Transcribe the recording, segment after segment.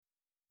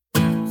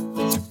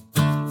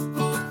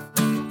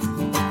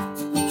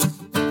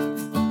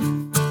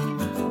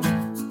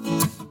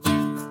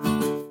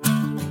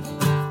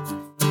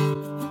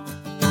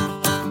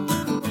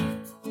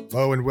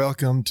Hello and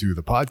welcome to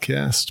the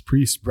podcast,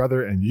 Priest,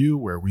 Brother, and You,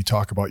 where we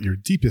talk about your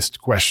deepest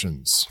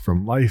questions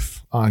from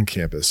life on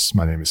campus.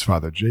 My name is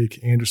Father Jake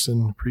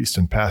Anderson, priest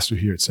and pastor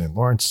here at St.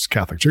 Lawrence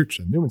Catholic Church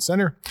and Newman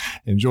Center,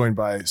 and joined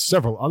by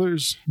several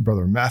others,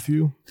 Brother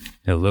Matthew.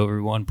 Hello,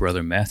 everyone.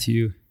 Brother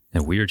Matthew.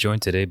 And we are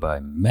joined today by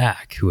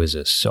Mac, who is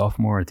a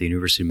sophomore at the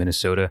University of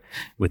Minnesota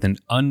with an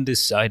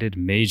undecided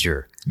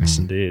major. Yes,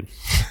 indeed.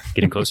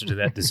 Getting closer to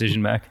that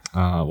decision, Mac?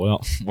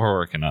 Well, we're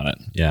working on it.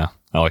 Yeah.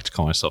 I like to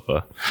call myself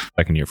a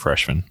second-year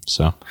freshman.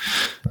 So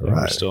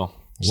we're still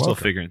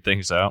figuring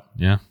things out.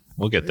 Yeah.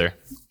 We'll get there.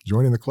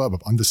 Joining the club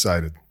of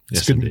undecided.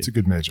 Yes, it's a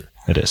good major.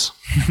 It is.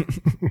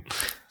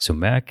 So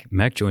Mac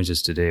joins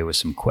us today with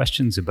some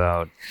questions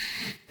about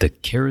the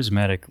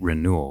charismatic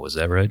renewal. Is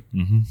that right?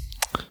 Mm-hmm.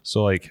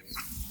 So,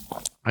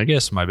 I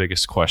guess my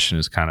biggest question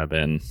has kind of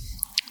been,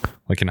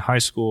 in high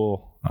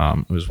school,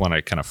 it was when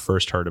I kind of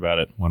first heard about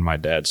it, when my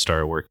dad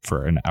started work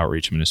for an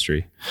outreach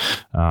ministry.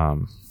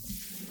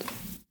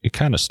 It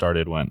kind of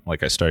started when,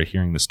 I started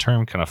hearing this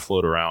term kind of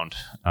float around,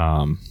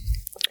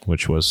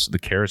 which was the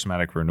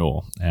charismatic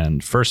renewal.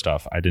 And first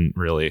off, I didn't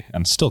really,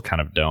 and still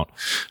kind of don't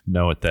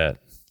know what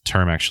that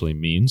term actually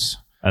means.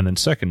 And then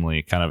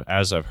secondly, kind of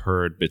as I've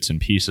heard bits and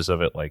pieces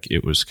of it,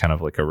 it was kind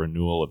of like a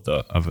renewal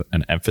of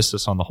an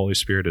emphasis on the Holy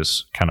Spirit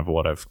is kind of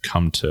what I've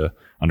come to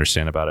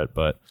understand about it.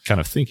 But kind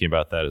of thinking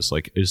about that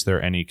is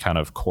there any kind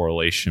of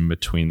correlation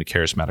between the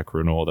charismatic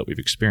renewal that we've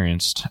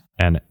experienced,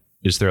 and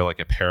is there a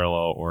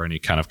parallel or any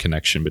kind of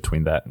connection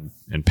between that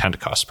and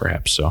Pentecost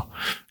perhaps? So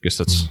I guess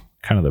that's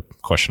kind of the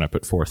question I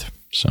put forth.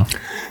 So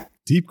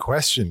deep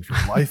question for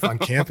life on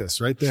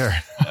campus right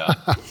there.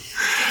 Yeah.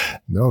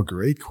 No,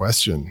 great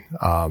question.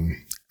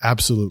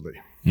 Absolutely.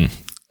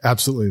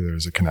 Absolutely,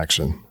 there's a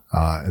connection.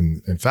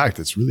 And in fact,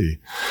 it's really,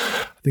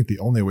 I think the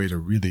only way to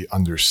really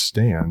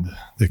understand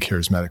the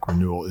charismatic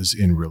renewal is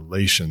in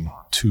relation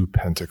to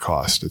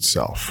Pentecost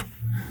itself.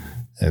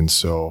 And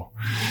so,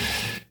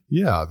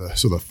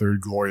 the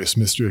third glorious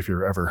mystery, if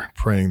you're ever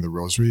praying the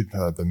rosary,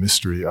 the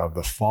mystery of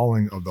the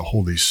falling of the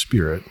Holy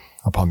Spirit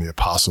upon the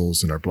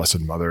apostles and our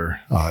Blessed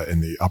Mother in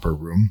the upper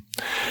room.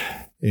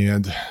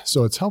 And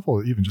so it's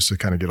helpful even just to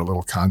kind of get a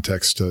little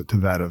context to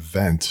that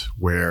event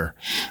where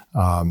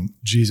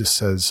Jesus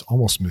says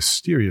almost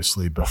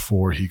mysteriously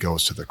before he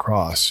goes to the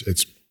cross,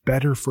 "It's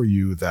better for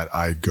you that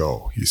I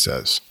go," he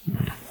says.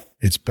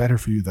 "It's better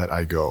for you that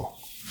I go."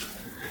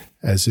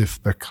 As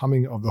if the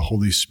coming of the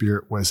Holy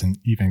Spirit was an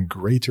even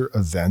greater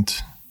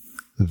event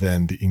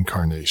than the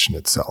incarnation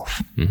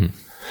itself. Mm-hmm.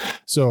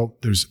 So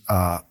there's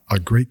a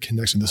great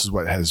connection. This is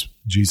what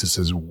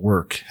Jesus's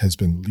work has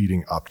been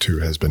leading up to,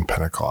 has been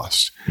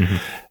Pentecost. Mm-hmm.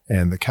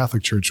 And the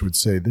Catholic Church would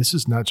say this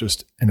is not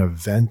just an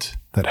event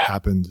that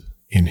happened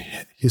in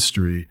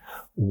history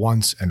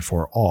once and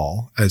for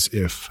all, as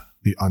if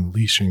the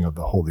unleashing of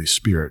the Holy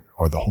Spirit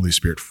or the Holy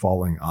Spirit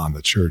falling on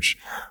the church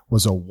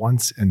was a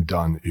once and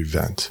done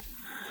event.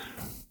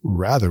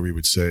 Rather, we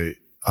would say,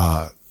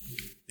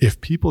 if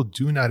people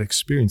do not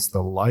experience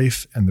the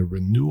life and the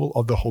renewal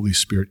of the Holy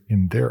Spirit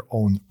in their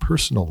own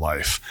personal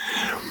life,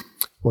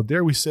 well,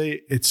 dare we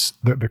say it's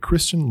the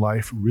Christian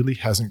life really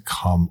hasn't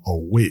come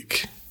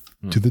awake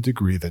to the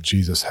degree that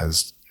Jesus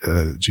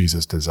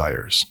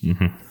desires.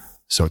 Mm-hmm.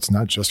 So it's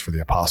not just for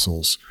the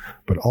apostles,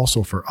 but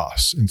also for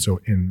us. And so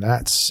in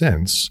that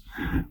sense,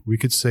 we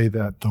could say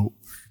that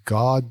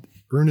God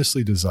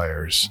earnestly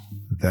desires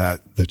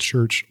that the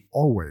church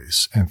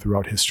always and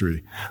throughout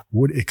history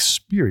would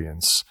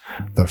experience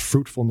the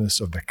fruitfulness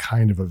of the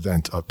kind of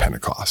event of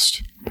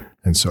Pentecost.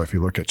 And so if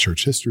you look at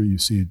church history, you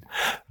see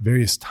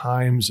various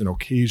times and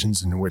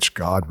occasions in which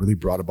God really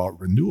brought about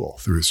renewal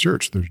through his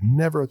church. There's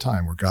never a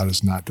time where God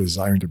is not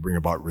desiring to bring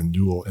about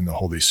renewal in the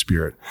Holy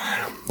Spirit.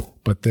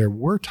 But there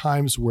were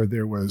times where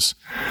there was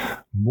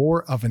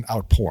more of an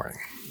outpouring,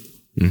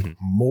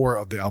 more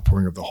of the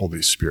outpouring of the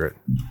Holy Spirit.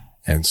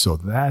 And so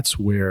that's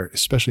where,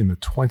 especially in the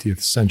 20th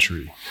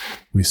century,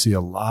 we see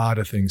a lot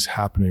of things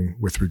happening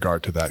with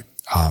regard to that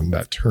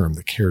term,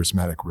 the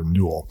charismatic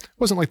renewal. It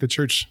wasn't like the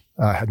church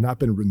had not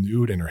been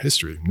renewed in her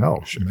history.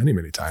 No, many,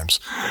 many times.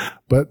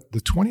 But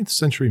the 20th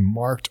century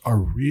marked a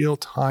real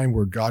time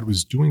where God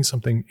was doing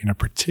something in a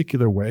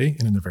particular way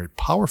and in a very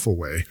powerful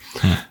way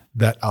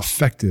that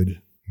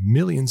affected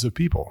millions of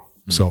people.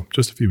 So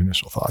just a few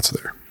initial thoughts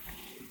there.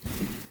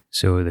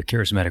 So the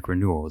charismatic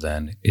renewal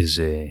then is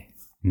a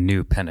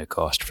new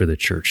Pentecost for the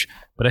church.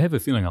 But I have a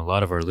feeling a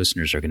lot of our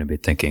listeners are going to be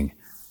thinking,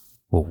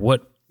 well,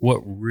 what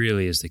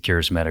really is the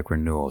charismatic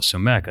renewal? So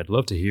Mac, I'd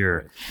love to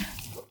hear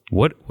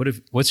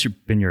what's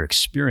been your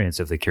experience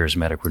of the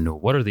charismatic renewal?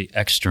 What are the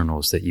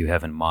externals that you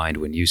have in mind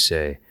when you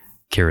say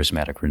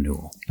charismatic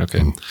renewal?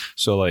 Okay.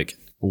 So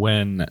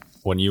when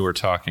you were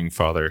talking,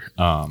 Father,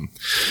 kind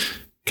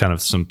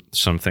of some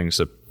things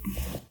that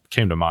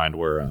came to mind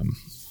were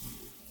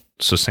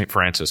so St.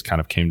 Francis kind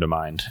of came to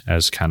mind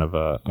as kind of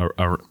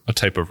a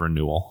type of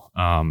renewal.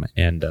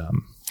 And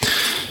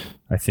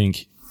I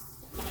think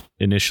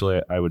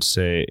initially I would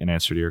say, in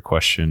answer to your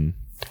question,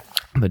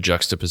 the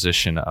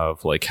juxtaposition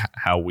of like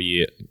how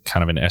we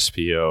kind of in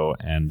SPO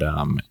and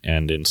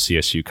in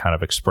CSU kind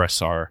of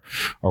express our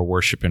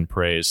worship and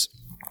praise,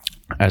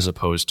 as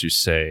opposed to,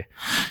 say,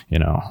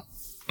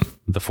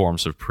 the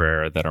forms of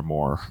prayer that are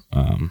more,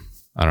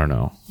 I don't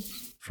know,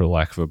 for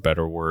lack of a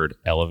better word,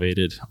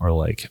 elevated or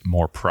like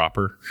more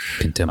proper.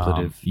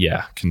 Contemplative.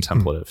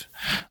 Contemplative.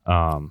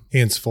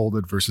 Hands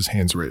folded versus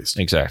hands raised.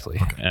 Exactly.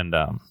 Okay.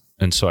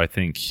 And so I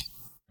think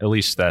at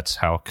least that's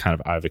how kind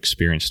of I've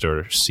experienced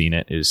or seen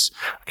it, is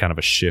kind of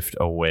a shift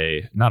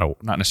away,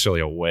 not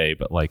necessarily away,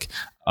 but like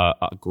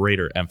a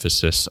greater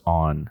emphasis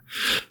on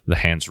the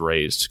hands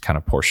raised kind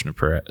of portion of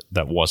prayer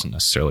that wasn't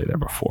necessarily there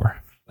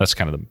before. That's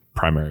kind of the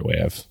primary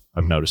way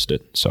I've noticed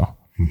it. So,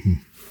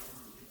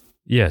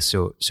 yeah,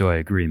 so I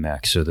agree,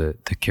 Max. So the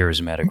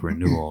charismatic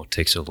renewal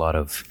takes a lot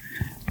of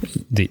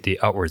the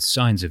outward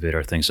signs of it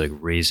are things like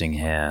raising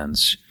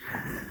hands,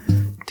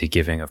 the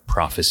giving of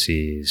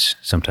prophecies,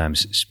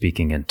 sometimes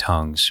speaking in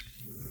tongues.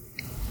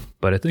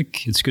 But I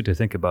think it's good to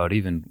think about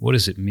even what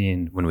does it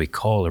mean when we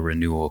call a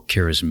renewal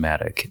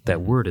charismatic?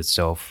 That word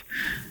itself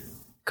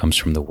comes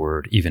from the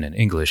word, even in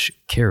English,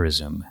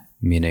 charism,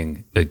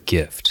 meaning a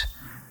gift.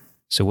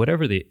 So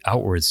whatever the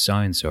outward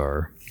signs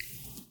are,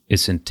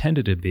 it's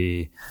intended to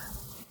be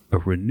a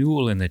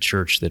renewal in the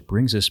church that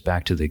brings us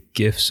back to the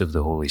gifts of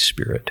the Holy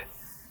Spirit.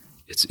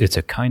 It's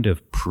a kind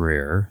of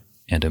prayer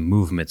and a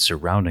movement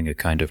surrounding a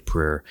kind of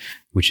prayer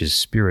which is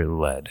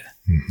Spirit-led.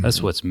 Mm-hmm.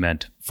 That's what's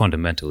meant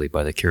fundamentally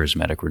by the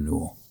charismatic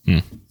renewal.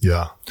 Mm.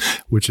 Yeah,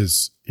 which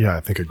is, I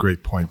think a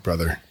great point,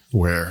 brother,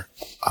 where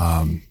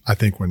I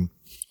think when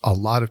a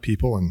lot of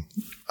people, and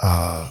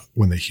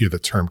when they hear the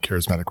term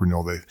charismatic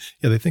renewal,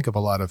 they think of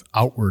a lot of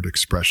outward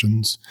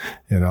expressions,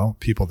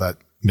 people that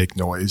make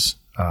noise,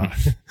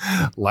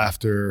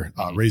 laughter,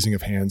 raising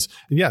of hands.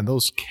 And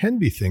those can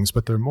be things,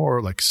 but they're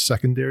more like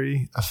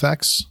secondary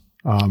effects,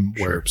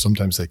 where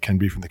sometimes they can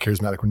be from the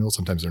charismatic renewal,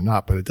 sometimes they're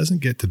not, but it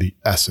doesn't get to the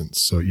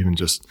essence. So even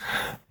just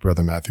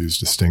Brother Matthew's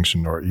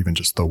distinction, or even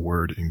just the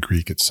word in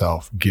Greek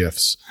itself,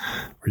 gifts,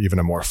 or even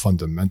a more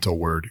fundamental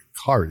word,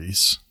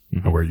 charis,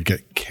 where you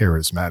get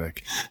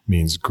charismatic,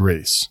 means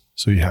grace.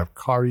 So you have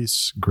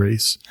charis,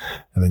 grace,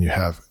 and then you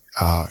have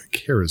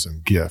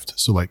charism, gift.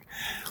 So like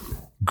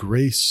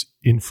grace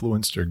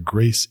influenced or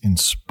grace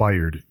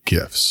inspired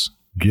gifts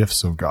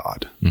of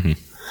God. Mm-hmm.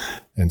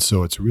 And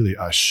so it's really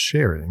a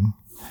sharing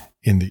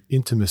in the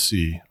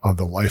intimacy of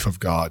the life of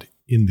God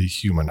in the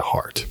human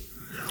heart.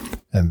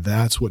 And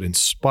that's what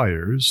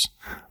inspires,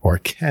 or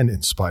can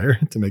inspire,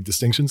 to make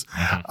distinctions,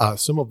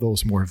 some of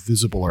those more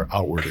visible or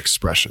outward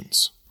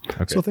expressions.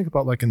 Okay. So think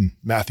about like in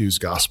Matthew's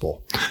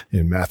gospel,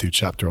 in Matthew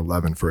chapter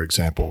 11, for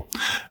example,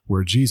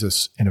 where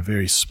Jesus, in a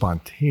very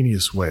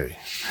spontaneous way,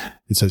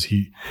 it says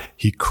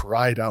he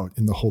cried out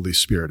in the Holy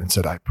Spirit and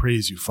said, "I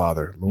praise you,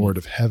 Father, Lord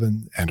of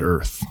heaven and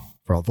earth.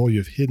 For although you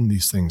have hidden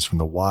these things from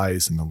the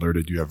wise and the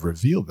learned, you have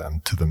revealed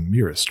them to the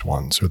merest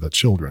ones," or the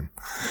children.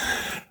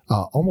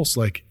 Almost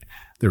like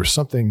there was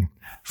something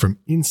from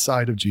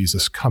inside of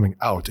Jesus coming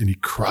out, and he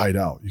cried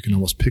out. You can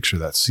almost picture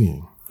that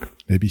scene.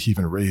 Maybe he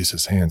even raised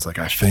his hands like,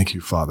 "I thank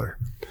you, Father."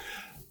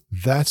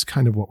 That's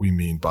kind of what we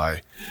mean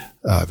by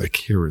the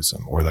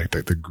charism, or like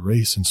the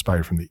grace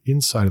inspired from the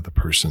inside of the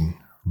person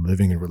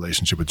living in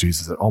relationship with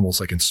Jesus, that almost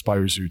like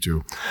inspires you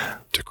to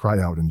cry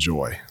out in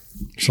joy.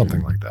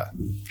 Something like that.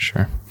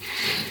 Sure.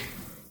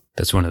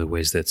 That's one of the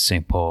ways that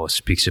St. Paul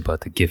speaks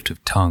about the gift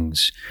of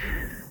tongues,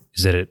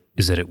 is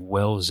that it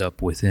wells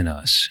up within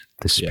us.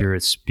 The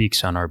Spirit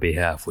speaks on our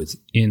behalf with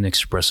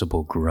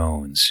inexpressible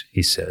groans,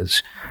 he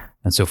says.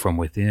 And so from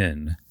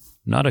within,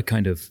 not a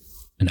kind of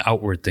an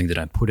outward thing that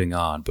I'm putting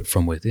on, but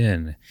from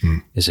within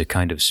is a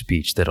kind of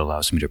speech that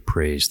allows me to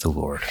praise the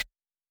Lord.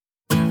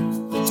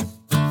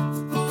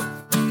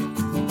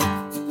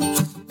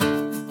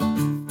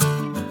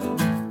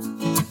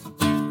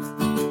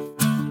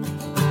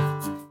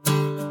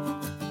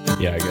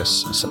 Yeah, I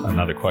guess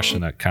another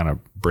question that kind of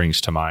brings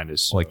to mind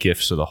is like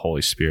gifts of the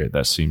Holy Spirit.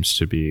 That seems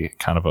to be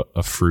kind of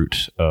a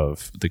fruit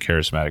of the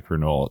charismatic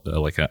renewal,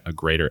 like a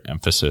greater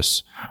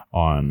emphasis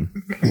on,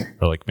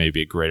 or like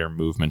maybe a greater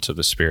movement of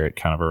the Spirit,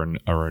 kind of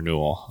a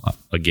renewal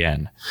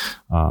again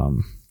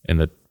in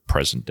the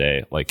present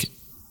day, like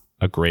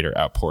a greater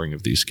outpouring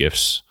of these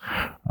gifts.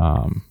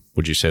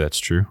 Would you say that's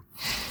true?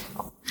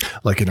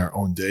 Like in our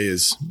own day,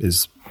 is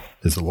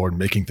the Lord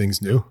making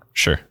things new?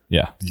 Sure.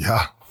 Yeah.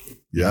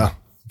 Yeah.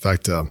 In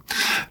fact,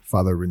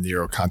 Father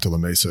Raniero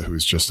Cantalamessa, who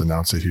has just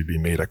announced that he'd be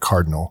made a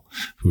cardinal,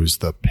 who is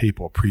the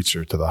papal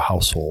preacher to the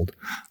household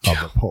of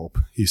the Pope,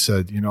 he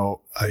said,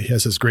 he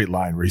has this great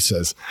line where he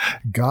says,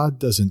 "God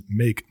doesn't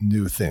make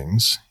new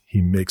things,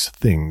 he makes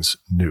things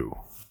new."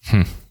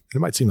 It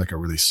might seem like a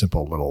really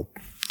simple little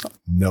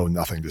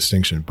know-nothing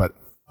distinction, but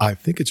I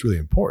think it's really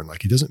important.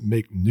 Like, he doesn't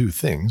make new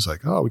things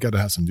like, we got to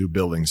have some new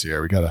buildings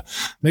here, we got to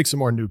make some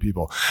more new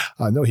people.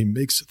 No, he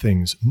makes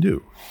things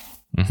new.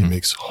 He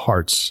makes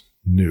hearts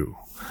new.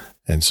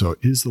 And so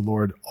is the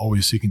Lord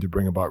always seeking to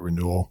bring about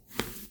renewal?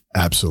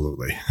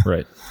 Absolutely.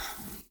 Right.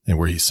 And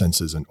where he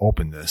senses an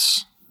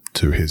openness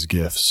to his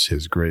gifts,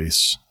 his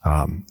grace,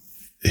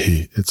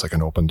 it's like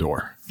an open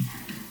door.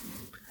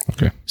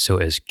 Okay. So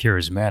as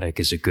charismatic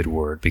is a good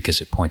word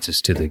because it points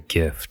us to the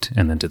gift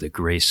and then to the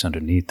grace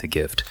underneath the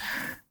gift.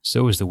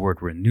 So is the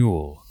word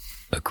renewal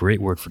a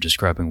great word for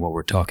describing what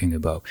we're talking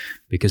about,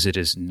 because it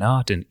is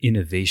not an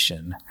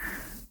innovation,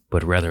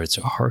 but rather it's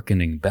a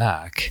hearkening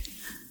back,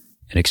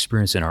 an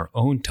experience in our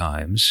own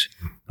times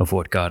of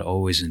what God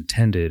always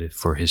intended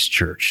for his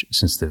church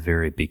since the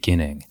very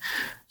beginning.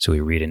 So we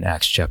read in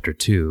Acts chapter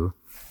 2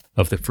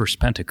 of the first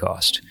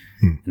Pentecost.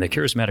 And the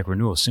charismatic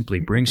renewal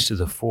simply brings to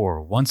the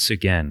fore once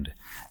again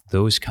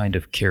those kind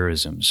of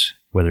charisms,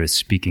 whether it's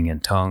speaking in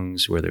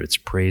tongues, whether it's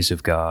praise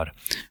of God,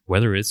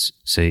 whether it's,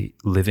 say,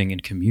 living in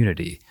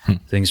community,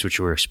 things which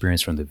were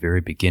experienced from the very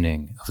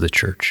beginning of the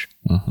church.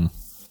 Mm-hmm.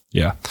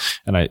 Yeah.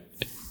 And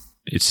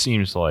it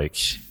seems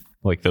like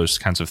those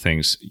kinds of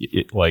things,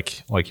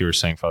 like you were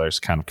saying, Father,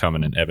 it's kind of come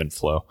in an ebb and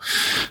flow.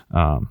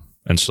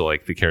 And so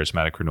like the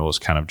charismatic renewal is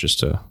kind of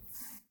just a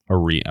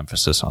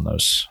re-emphasis on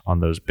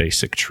those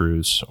basic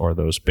truths or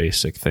those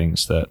basic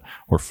things that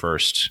were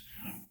first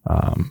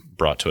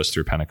brought to us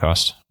through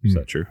Pentecost. Is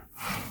that true?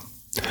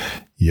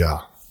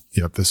 Yeah.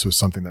 Yep. This was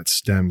something that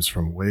stems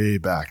from way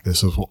back.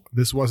 This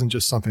wasn't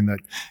just something that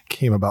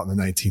came about in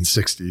the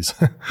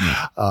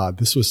 1960s.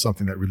 This was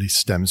something that really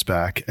stems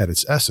back at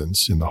its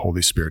essence in the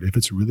Holy Spirit. If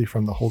it's really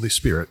from the Holy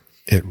Spirit,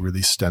 it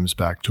really stems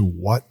back to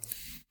what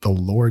the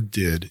Lord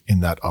did in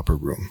that upper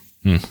room.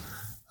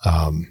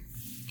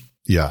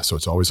 Yeah. So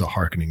it's always a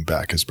hearkening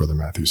back, as Brother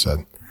Matthew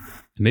said.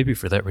 Maybe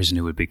for that reason,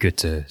 it would be good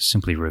to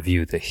simply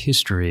review the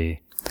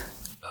history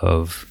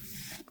of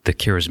the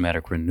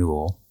charismatic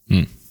renewal,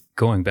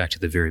 going back to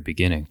the very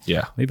beginning.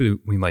 Yeah. Maybe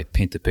we might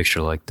paint the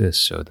picture like this.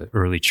 So the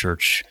early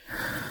church,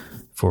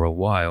 for a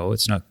while,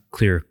 it's not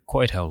clear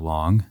quite how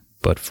long,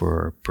 but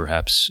for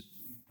perhaps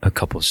a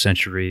couple of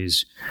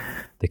centuries,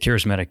 the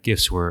charismatic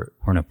gifts were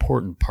an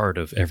important part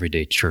of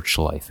everyday church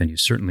life. And you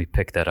certainly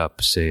pick that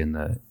up, say, in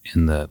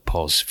the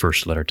Paul's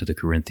first letter to the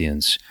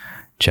Corinthians,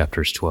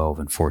 chapters 12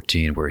 and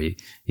 14, where he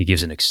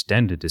gives an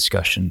extended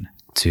discussion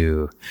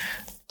to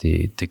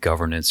the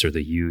governance or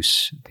the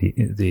use,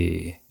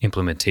 the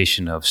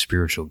implementation of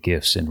spiritual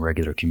gifts in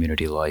regular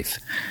community life.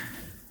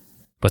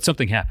 But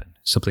something happened.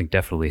 Something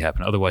definitely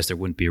happened. Otherwise, there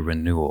wouldn't be a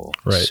renewal.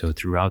 Right. So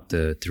through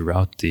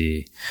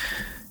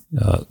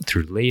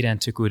late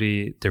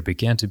antiquity, there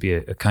began to be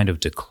a kind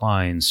of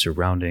decline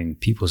surrounding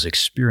people's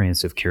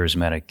experience of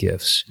charismatic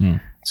gifts.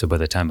 So by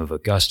the time of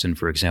Augustine,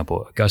 for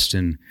example,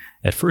 Augustine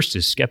at first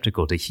is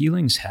skeptical. Do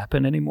healings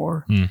happen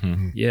anymore?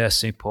 Mm-hmm. Yeah,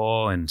 St.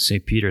 Paul and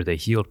St. Peter, they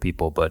healed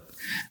people, but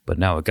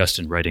now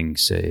Augustine writing,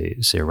 say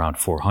around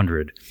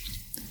 400,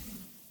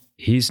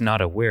 he's not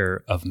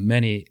aware of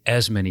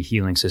as many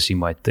healings as he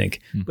might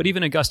think. But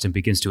even Augustine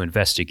begins to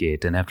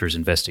investigate, and after his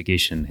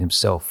investigation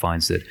himself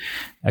finds that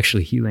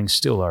actually healings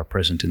still are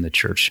present in the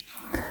church.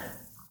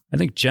 I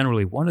think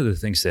generally one of the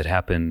things that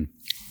happened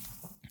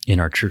in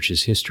our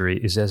church's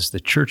history is as the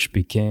church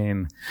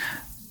became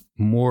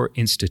more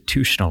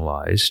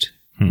institutionalized,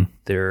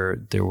 there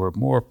were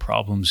more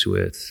problems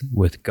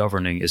with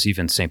governing, as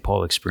even St.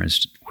 Paul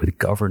experienced, with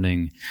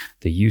governing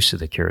the use of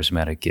the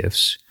charismatic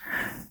gifts.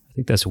 I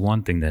think that's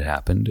one thing that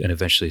happened, and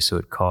eventually so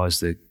it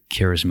caused the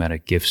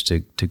charismatic gifts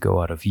to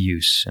go out of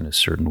use in a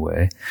certain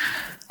way.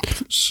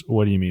 So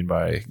what do you mean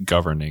by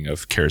governing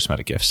of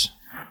charismatic gifts?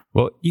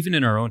 Well, even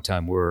in our own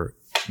time,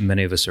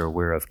 many of us are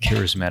aware of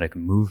charismatic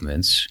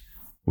movements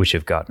which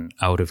have gotten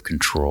out of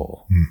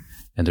control.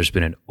 And there's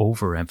been an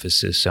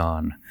overemphasis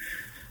on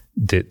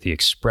the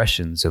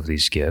expressions of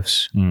these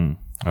gifts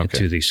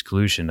to the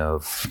exclusion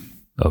of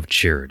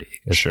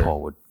charity, as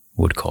Paul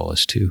would call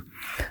us to.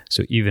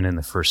 So even in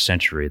the first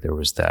century, there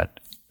was that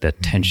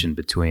tension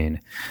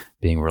between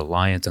being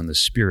reliant on the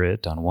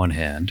Spirit on one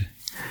hand,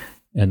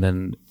 and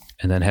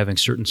then having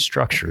certain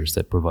structures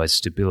that provide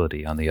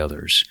stability on the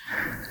others.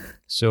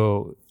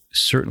 So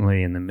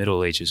certainly in the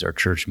Middle Ages, our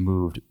church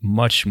moved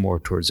much more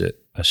towards a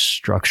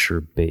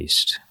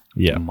structure-based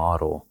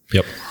model.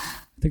 Yep.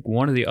 I think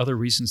one of the other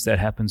reasons that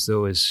happens,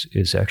 though,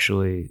 is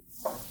actually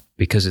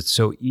because it's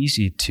so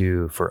easy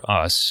for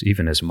us,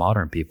 even as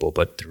modern people,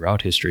 but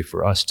throughout history,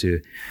 for us to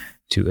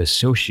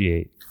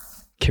associate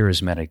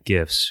charismatic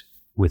gifts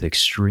with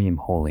extreme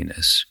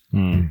holiness.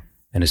 And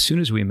as soon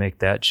as we make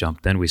that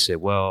jump, then we say,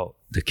 well,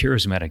 the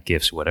charismatic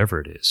gifts,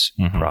 whatever it is,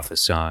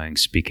 prophesying,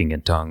 speaking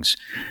in tongues,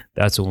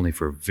 that's only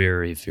for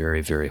very,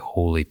 very, very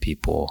holy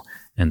people,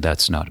 and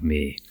that's not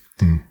me.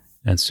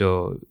 And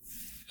so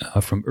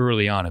from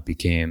early on,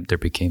 there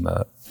became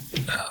a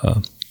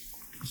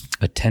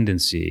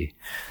tendency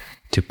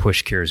to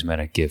push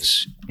charismatic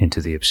gifts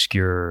into the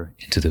obscure,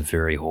 into the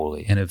very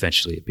holy. And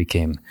eventually it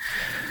became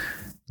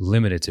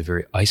limited to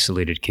very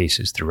isolated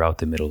cases throughout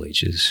the Middle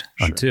Ages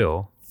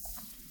until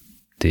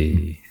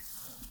the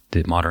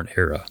modern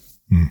era.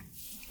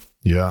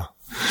 Yeah.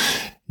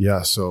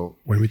 Yeah. So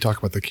when we talk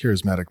about the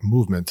charismatic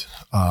movement,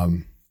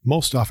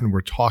 most often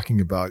we're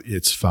talking about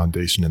its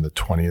foundation in the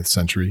 20th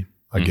century.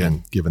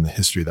 again, given the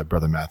history that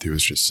Brother Matthew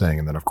was just saying,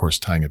 and then, of course,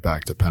 tying it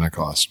back to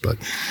Pentecost. But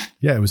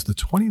yeah, it was the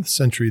 20th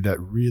century that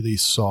really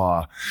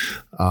saw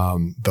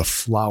the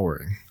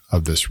flowering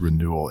of this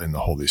renewal in the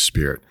Holy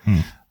Spirit.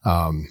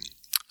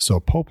 So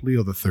Pope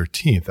Leo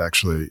XIII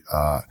actually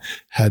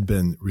had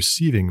been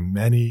receiving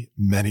many,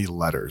 many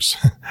letters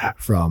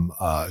from,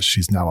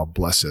 she's now a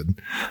blessed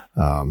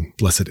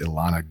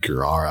Ilana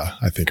Guerrara,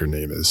 I think her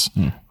name is,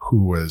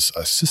 who was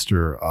a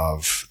sister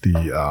of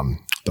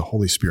the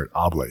Holy Spirit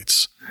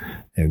Oblates.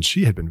 And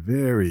she had been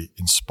very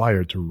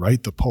inspired to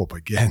write the Pope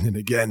again and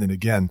again and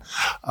again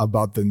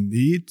about the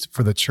need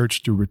for the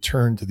church to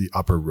return to the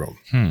upper room.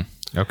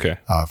 Okay.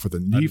 For the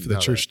need for the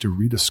church to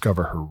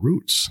rediscover her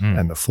roots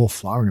and the full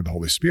flowering of the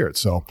Holy Spirit.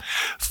 So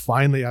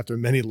finally, after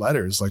many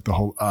letters, like the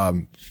whole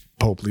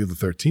Pope Leo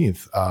XIII,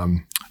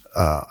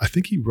 I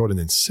think he wrote an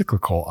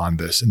encyclical on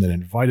this and then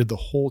invited the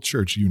whole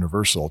church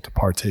universal to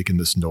partake in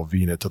this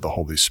novena to the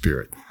Holy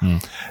Spirit.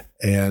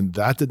 And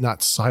that did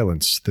not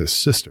silence this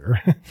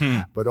sister,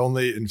 but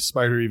only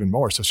inspired her even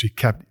more. So she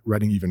kept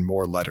writing even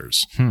more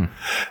letters.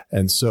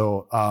 And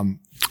so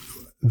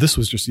this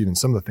was just even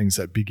some of the things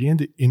that began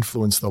to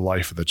influence the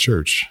life of the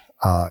church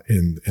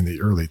in the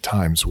early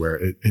times, where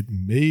it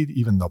made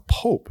even the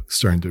Pope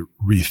starting to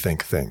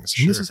rethink things.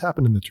 And this has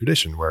happened in the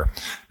tradition where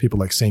people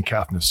like St.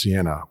 Catherine of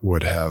Siena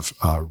would have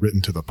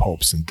written to the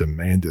popes and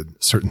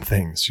demanded certain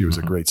things. She was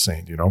a great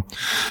saint, you know.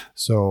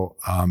 So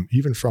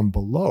even from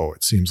below,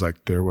 it seems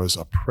like there was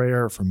a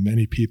prayer from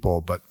many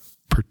people, but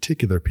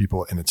particular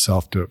people in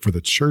itself for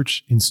the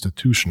church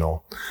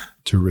institutional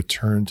to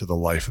return to the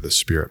life of the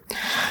Spirit.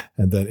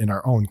 And then in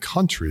our own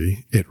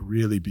country, it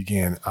really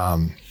began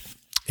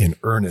in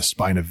earnest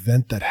by an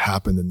event that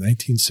happened in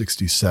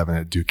 1967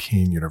 at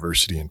Duquesne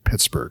University in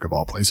Pittsburgh, of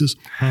all places.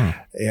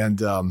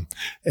 And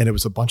it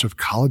was a bunch of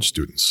college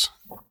students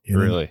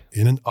in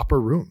an upper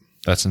room.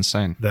 That's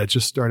insane. That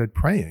just started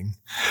praying.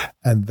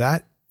 And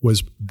that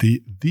was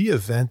the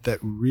event that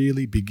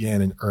really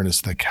began in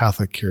earnest the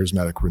Catholic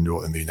charismatic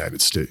renewal in the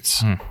United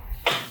States.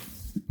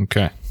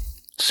 Okay.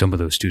 Some of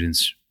those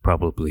students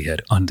probably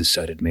had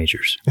undecided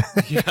majors.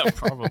 Yeah,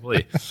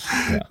 probably.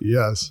 Yeah.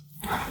 Yes.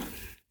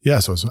 Yeah,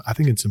 so I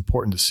think it's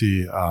important to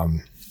see,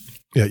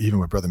 even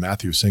what Brother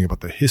Matthew was saying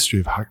about the history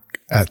of how,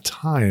 at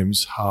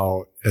times,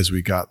 how as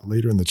we got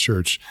later in the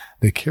church,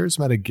 the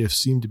charismatic gifts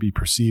seemed to be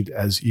perceived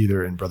as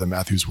either, in Brother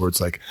Matthew's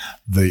words, like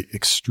the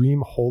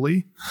extreme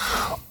holy,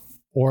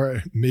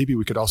 or maybe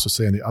we could also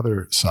say on the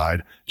other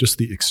side, just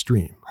the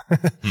extreme,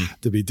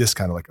 to be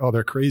discounted, like, oh,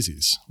 they're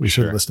crazies. We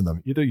shouldn't listen to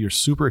them. Either you're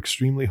super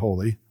extremely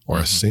holy, or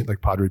a saint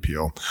like Padre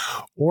Pio,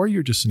 or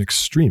you're just an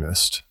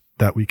extremist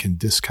that we can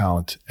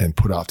discount and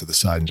put off to the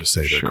side and just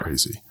say they're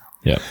crazy.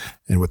 Yeah.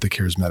 And with the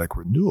charismatic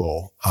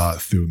renewal,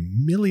 through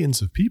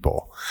millions of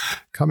people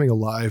coming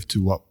alive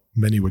to what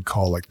many would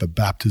call like the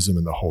baptism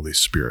in the Holy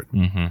Spirit,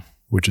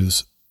 which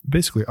is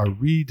basically a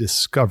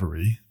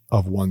rediscovery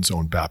of one's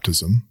own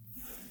baptism,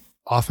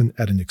 often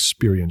at an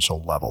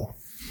experiential level.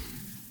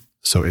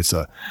 So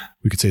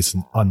we could say it's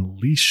an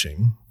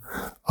unleashing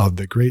of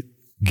the great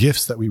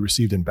gifts that we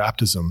received in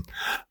baptism,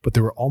 but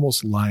they were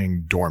almost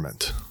lying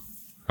dormant.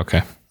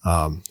 Okay.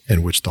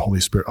 In which the Holy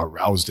Spirit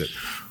aroused it.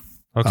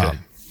 Okay.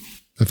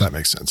 If that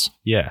makes sense.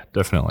 Yeah,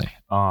 definitely.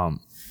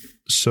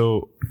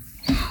 So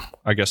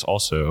I guess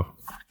also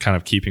kind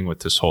of keeping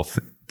with this whole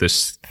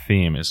this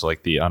theme is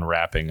like the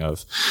unwrapping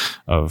of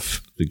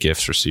the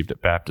gifts received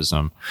at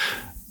baptism.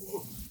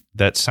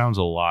 That sounds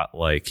a lot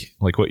like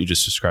what you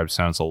just described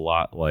sounds a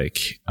lot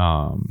like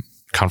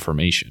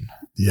confirmation.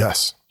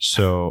 Yes.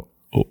 So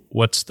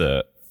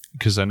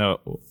because I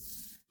know,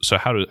 so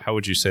how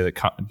would you say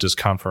that does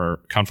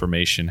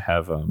confirmation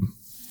have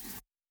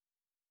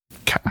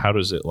how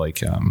does it like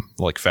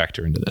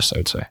factor into this, I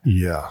would say?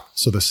 Yeah.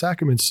 So the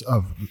sacraments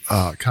of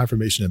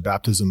confirmation and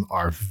baptism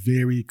are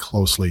very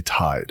closely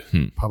tied,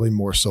 probably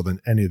more so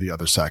than any of the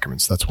other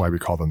sacraments. That's why we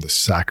call them the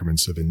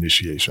sacraments of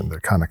initiation. They're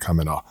kind of come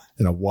in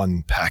a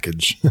one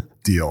package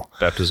deal.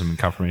 Baptism and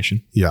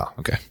confirmation? Yeah.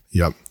 Okay.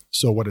 Yep.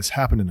 So what has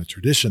happened in the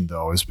tradition,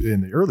 though, is in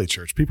the early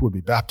church, people would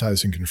be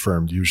baptized and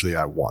confirmed usually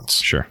at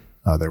once. Sure.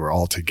 They were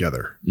all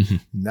together.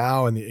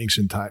 Now in the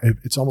ancient time,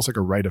 it's almost like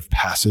a rite of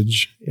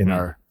passage in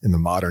the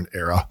modern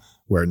era,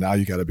 where now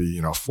you got to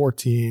be,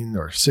 14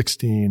 or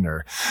 16,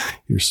 or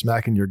you're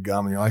smacking your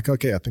gum and you're like,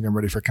 okay, I think I'm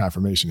ready for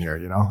confirmation here.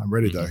 I'm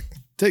ready to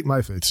take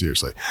my faith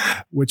seriously,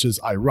 which is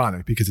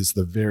ironic because it's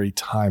the very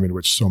time in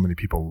which so many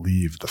people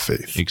leave the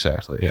faith.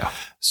 Exactly. Yeah.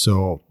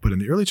 So, but in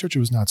the early church, it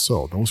was not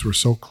so. Those were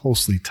so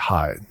closely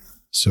tied.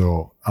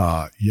 So,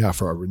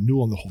 for a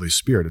renewal in the Holy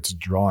Spirit, it's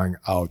drawing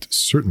out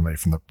certainly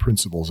from the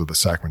principles of the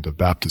sacrament of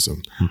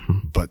baptism,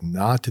 but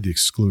not to the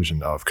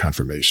exclusion of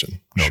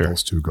confirmation. No,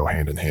 those two go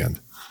hand in hand.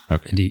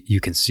 Okay. And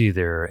you can see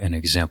there an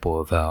example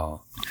of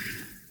how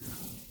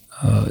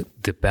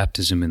the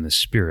baptism in the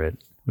Spirit,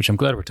 which I'm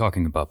glad we're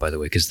talking about, by the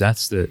way, because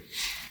that's the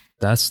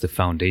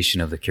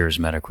foundation of the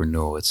charismatic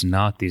renewal. It's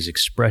not these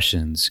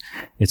expressions.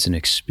 It's an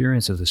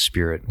experience of the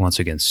Spirit, once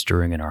again,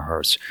 stirring in our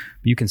hearts.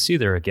 But you can see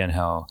there again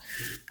how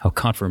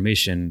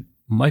confirmation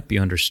might be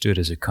understood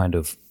as a kind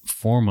of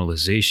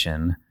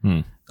formalization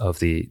of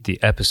the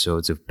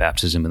episodes of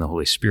baptism in the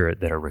Holy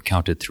Spirit that are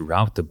recounted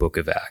throughout the book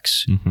of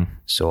Acts.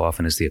 So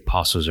often as the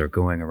apostles are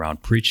going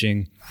around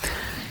preaching,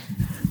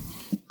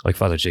 like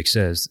Father Jake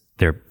says,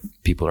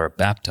 people are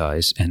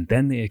baptized and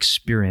then they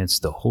experience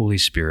the Holy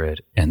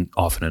Spirit, and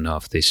often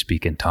enough they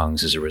speak in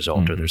tongues as a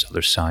result, or there's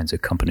other signs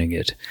accompanying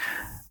it.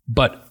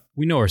 But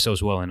we know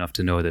ourselves well enough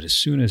to know that as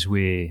soon as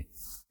we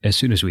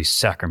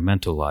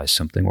sacramentalize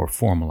something or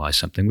formalize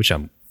something,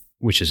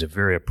 which is a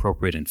very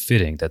appropriate and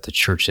fitting that the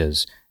church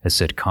has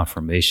said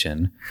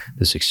confirmation,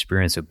 this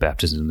experience of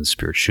baptism in the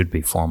Spirit should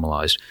be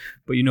formalized.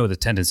 But the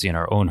tendency in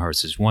our own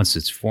hearts is once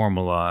it's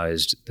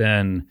formalized,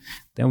 then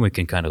we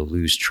can kind of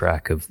lose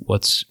track of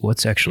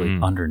what's actually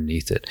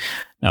underneath it.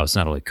 Now, it's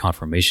not only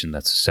confirmation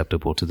that's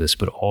susceptible to this,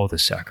 but all the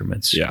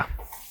sacraments. Yeah.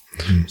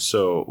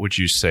 So would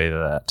you say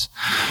that,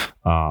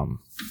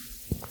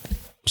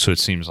 so it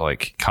seems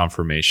like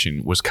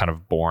confirmation was kind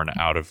of born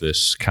out of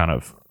this kind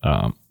of,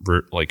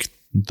 like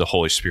the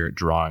Holy Spirit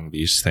drawing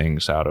these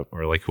things out of,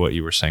 or like what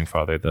you were saying,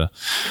 Father, the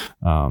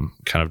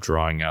kind of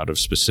drawing out of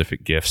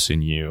specific gifts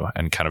in you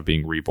and kind of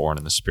being reborn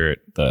in the Spirit,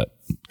 that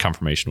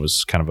confirmation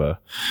was kind of a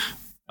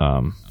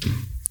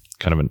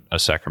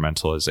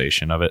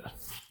sacramentalization of it.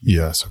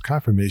 Yeah, so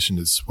confirmation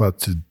is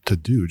to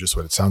do just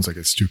what it sounds like.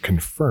 It's to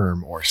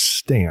confirm or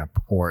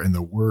stamp, or in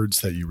the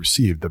words that you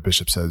receive, the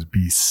bishop says,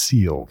 be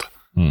sealed.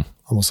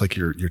 Almost like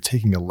you're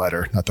taking a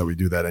letter, not that we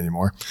do that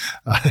anymore.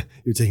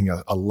 You're taking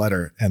a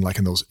letter, and like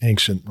in those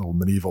ancient little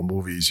medieval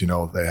movies,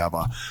 they have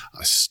a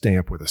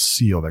stamp with a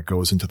seal that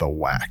goes into the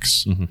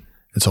wax.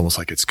 It's almost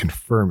like it's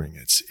confirming.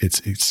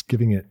 It's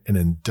giving it an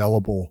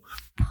indelible,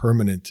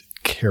 permanent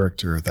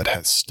character that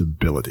has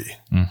stability.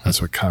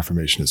 That's what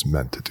confirmation is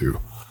meant to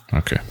do.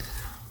 Okay.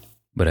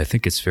 But I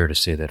think it's fair to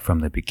say that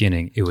from the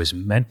beginning, it was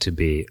meant to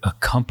be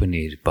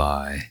accompanied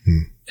by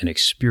an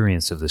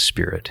experience of the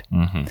Spirit.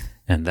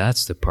 And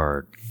that's the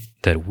part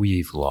that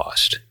we've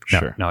lost.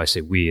 Now I say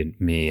we, and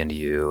me and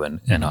you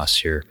and us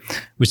here,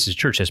 which the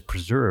church has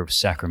preserved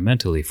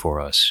sacramentally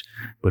for us,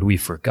 but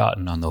we've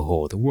forgotten on the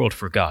whole. The world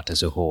forgot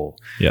as a whole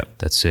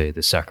that, say,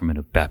 the sacrament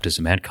of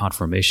baptism and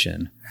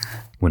confirmation,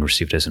 when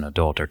received as an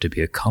adult, are to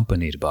be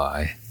accompanied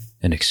by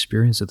an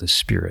experience of the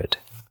Spirit.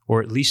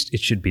 Or at least it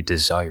should be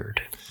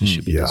desired. It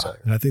should be desired.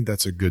 And I think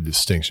that's a good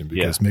distinction,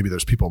 because maybe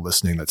there's people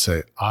listening that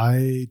say,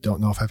 I don't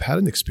know if I've had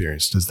an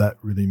experience. Does that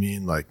really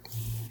mean like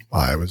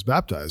I was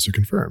baptized or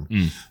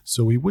confirmed?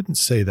 So we wouldn't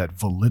say that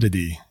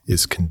validity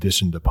is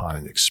conditioned upon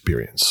an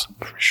experience.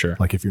 For sure.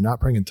 Like if you're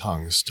not praying in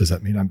tongues, does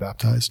that mean I'm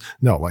baptized?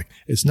 No, like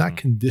it's not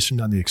conditioned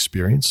on the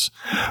experience,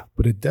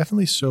 but it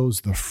definitely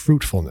shows the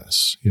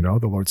fruitfulness. The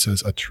Lord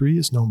says a tree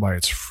is known by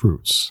its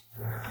fruits.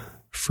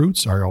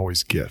 Fruits are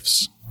always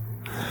gifts.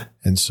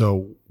 And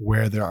so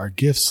where there are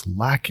gifts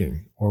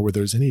lacking, or where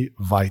there's any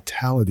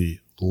vitality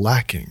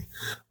lacking,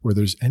 where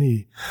there's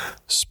any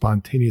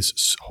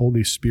spontaneous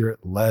Holy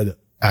Spirit-led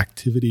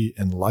activity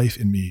and life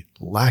in me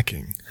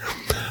lacking,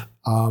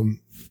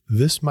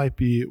 this might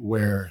be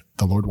where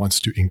the Lord wants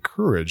to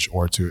encourage,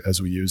 or to,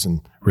 as we use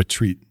in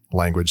retreat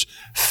language,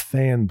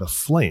 fan the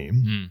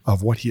flame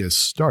of what he has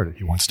started.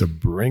 He wants to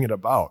bring it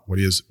about, what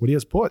he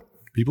has put.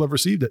 People have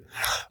received it,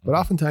 but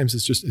oftentimes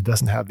it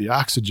doesn't have the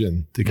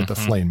oxygen to get the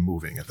flame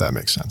moving, if that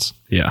makes sense.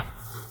 Yeah.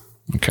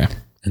 Okay.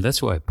 And that's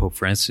why Pope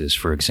Francis,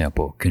 for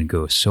example, can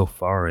go so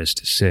far as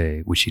to say,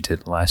 which he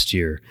did last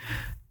year,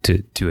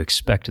 to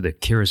expect the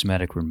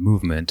charismatic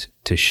movement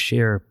to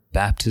share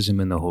baptism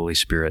in the Holy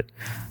Spirit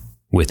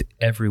with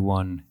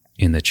everyone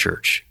in the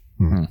church.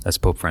 That's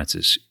Pope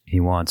Francis.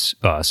 He wants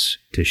us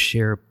to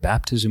share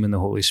baptism in the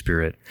Holy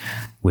Spirit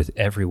with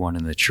everyone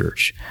in the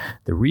church.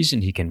 The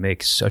reason he can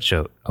make such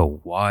a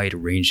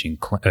wide-ranging,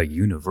 a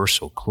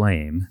universal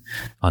claim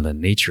on the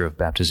nature of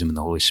baptism in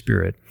the Holy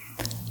Spirit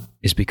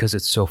is because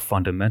it's so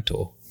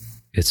fundamental.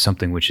 It's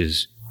something which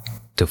is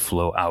to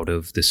flow out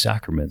of the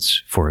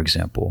sacraments, for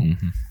example.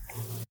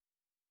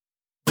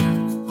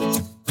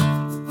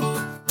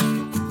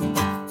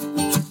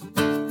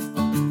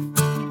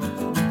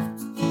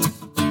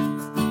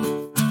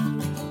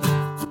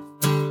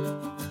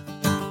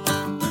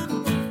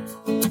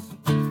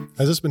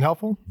 Has this been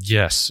helpful?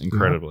 Yes,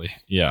 incredibly.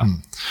 Yeah.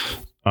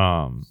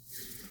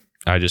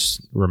 I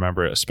just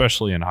remember it,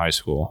 especially in high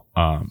school,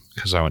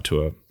 because I went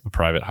to a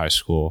private high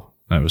school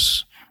that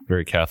was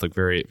very Catholic,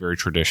 very, very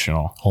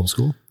traditional.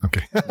 Homeschool?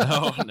 Okay.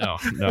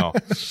 No.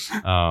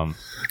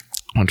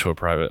 Went to a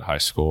private high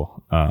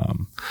school,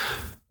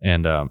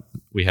 and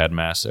we had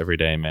mass every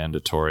day,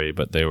 mandatory.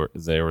 But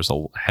there was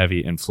a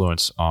heavy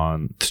influence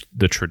on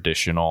the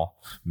traditional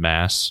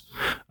mass.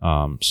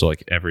 So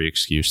like every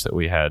excuse that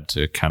we had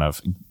to kind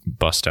of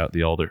bust out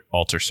the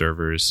altar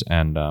servers,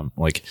 and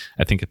like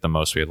I think at the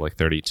most we had like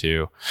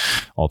 32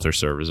 altar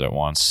servers at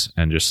once,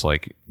 and just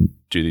like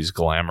do these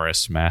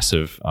glamorous,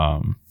 massive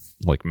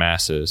like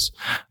masses.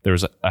 There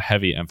was a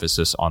heavy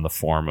emphasis on the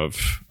form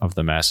of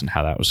the mass and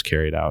how that was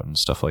carried out and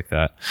stuff like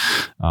that.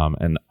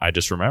 And I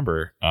just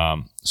remember,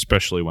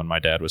 especially when my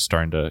dad was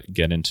starting to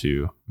get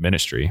into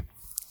ministry,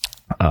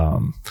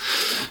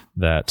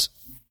 that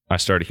I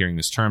started hearing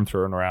this term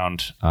thrown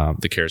around,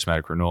 the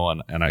charismatic renewal,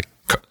 and I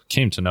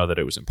came to know that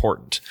it was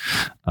important.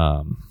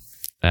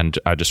 And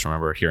I just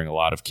remember hearing a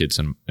lot of kids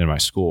in my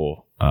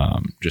school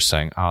just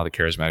saying, "Oh, the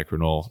charismatic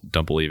renewal,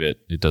 don't believe it.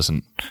 It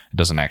doesn't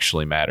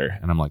actually matter."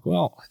 And I'm like,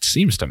 well, it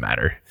seems to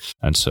matter.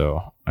 And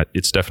so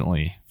it's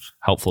definitely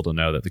helpful to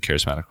know that the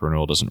charismatic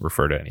renewal doesn't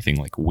refer to anything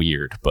like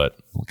weird, but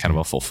kind of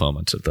a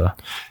fulfillment of the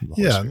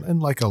yeah,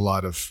 and like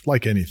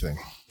anything,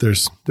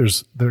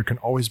 there can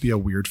always be a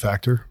weird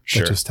factor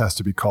that just has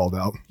to be called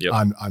out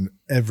on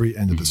every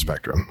end of the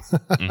spectrum.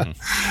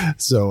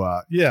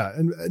 So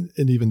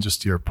and even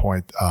just to your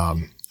point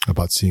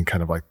about seeing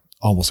kind of like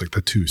almost like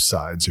the two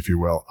sides, if you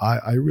will,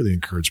 I really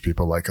encourage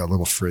people, like a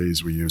little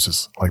phrase we use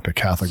is like the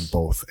Catholic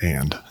both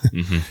and.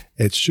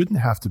 It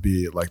shouldn't have to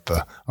be like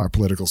our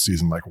political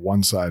season, like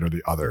one side or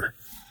the other,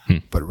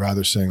 but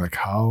rather saying like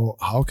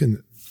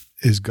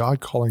is God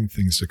calling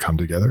things to come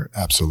together?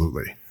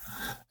 Absolutely.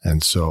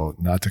 And so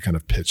not to kind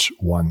of pitch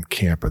one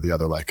camp or the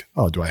other, like,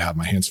 oh, do I have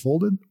my hands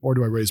folded or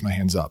do I raise my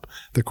hands up?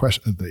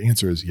 The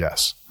answer is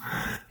yes.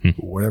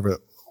 Whatever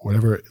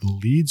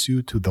leads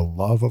you to the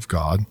love of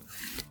God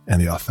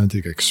and the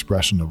authentic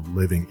expression of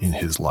living in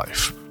his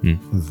life.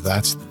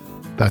 That's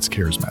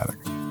charismatic.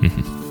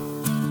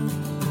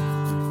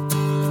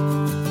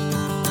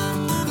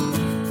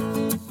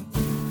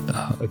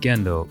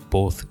 Again, though,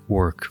 both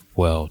work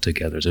well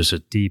together. There's a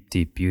deep,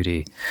 deep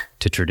beauty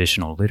to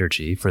traditional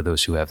liturgy for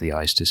those who have the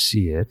eyes to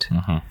see it.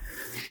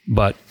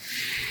 But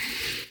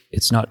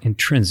it's not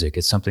intrinsic.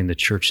 It's something the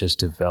church has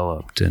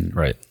developed and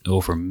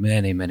over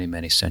many, many,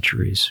 many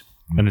centuries.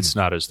 And it's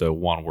not as though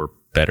one were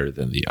better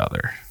than the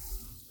other,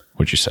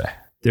 would you say?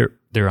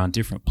 They're on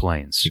different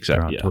planes.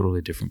 Exactly. They're on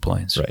totally different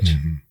planes. Right.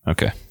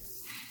 Okay.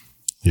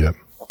 Yeah.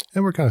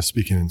 And we're kind of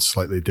speaking in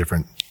slightly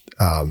different,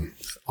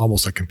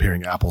 almost like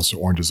comparing apples to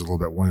oranges a little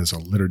bit. One is a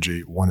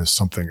liturgy. One is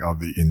something of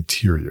the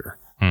interior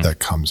that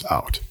comes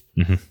out.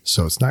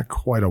 So it's not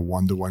quite a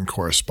one-to-one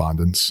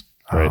correspondence.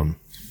 Right.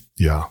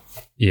 Yeah.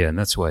 Yeah. And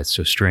that's why it's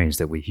so strange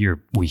that we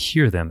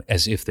hear them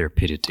as if they're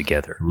pitted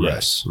together.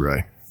 Yes.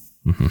 Right.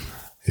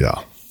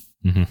 Yeah.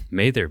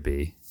 May there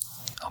be,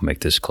 I'll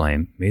make this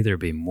claim, may there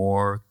be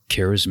more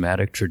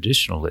charismatic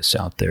traditionalists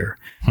out there,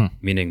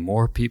 meaning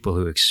more people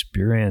who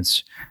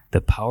experience the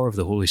power of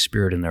the Holy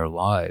Spirit in their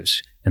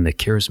lives and the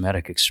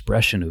charismatic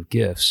expression of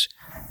gifts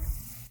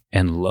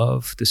and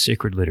love the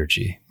sacred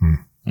liturgy.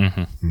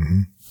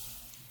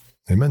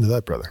 Amen to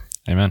that, brother.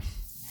 Amen.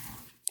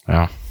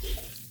 Wow.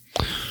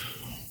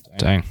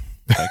 Dang.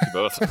 Thank you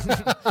both.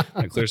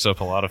 That clears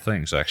up a lot of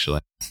things, actually.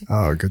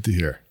 Oh, good to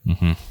hear.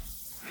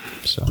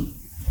 So,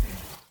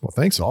 well,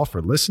 thanks all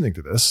for listening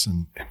to this.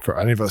 And for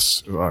any of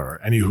us or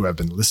any who have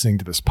been listening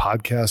to this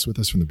podcast with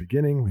us from the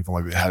beginning,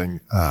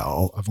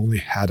 I've only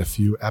had a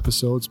few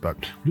episodes, but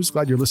we're just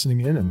glad you're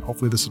listening in, and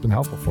hopefully this has been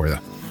helpful for you.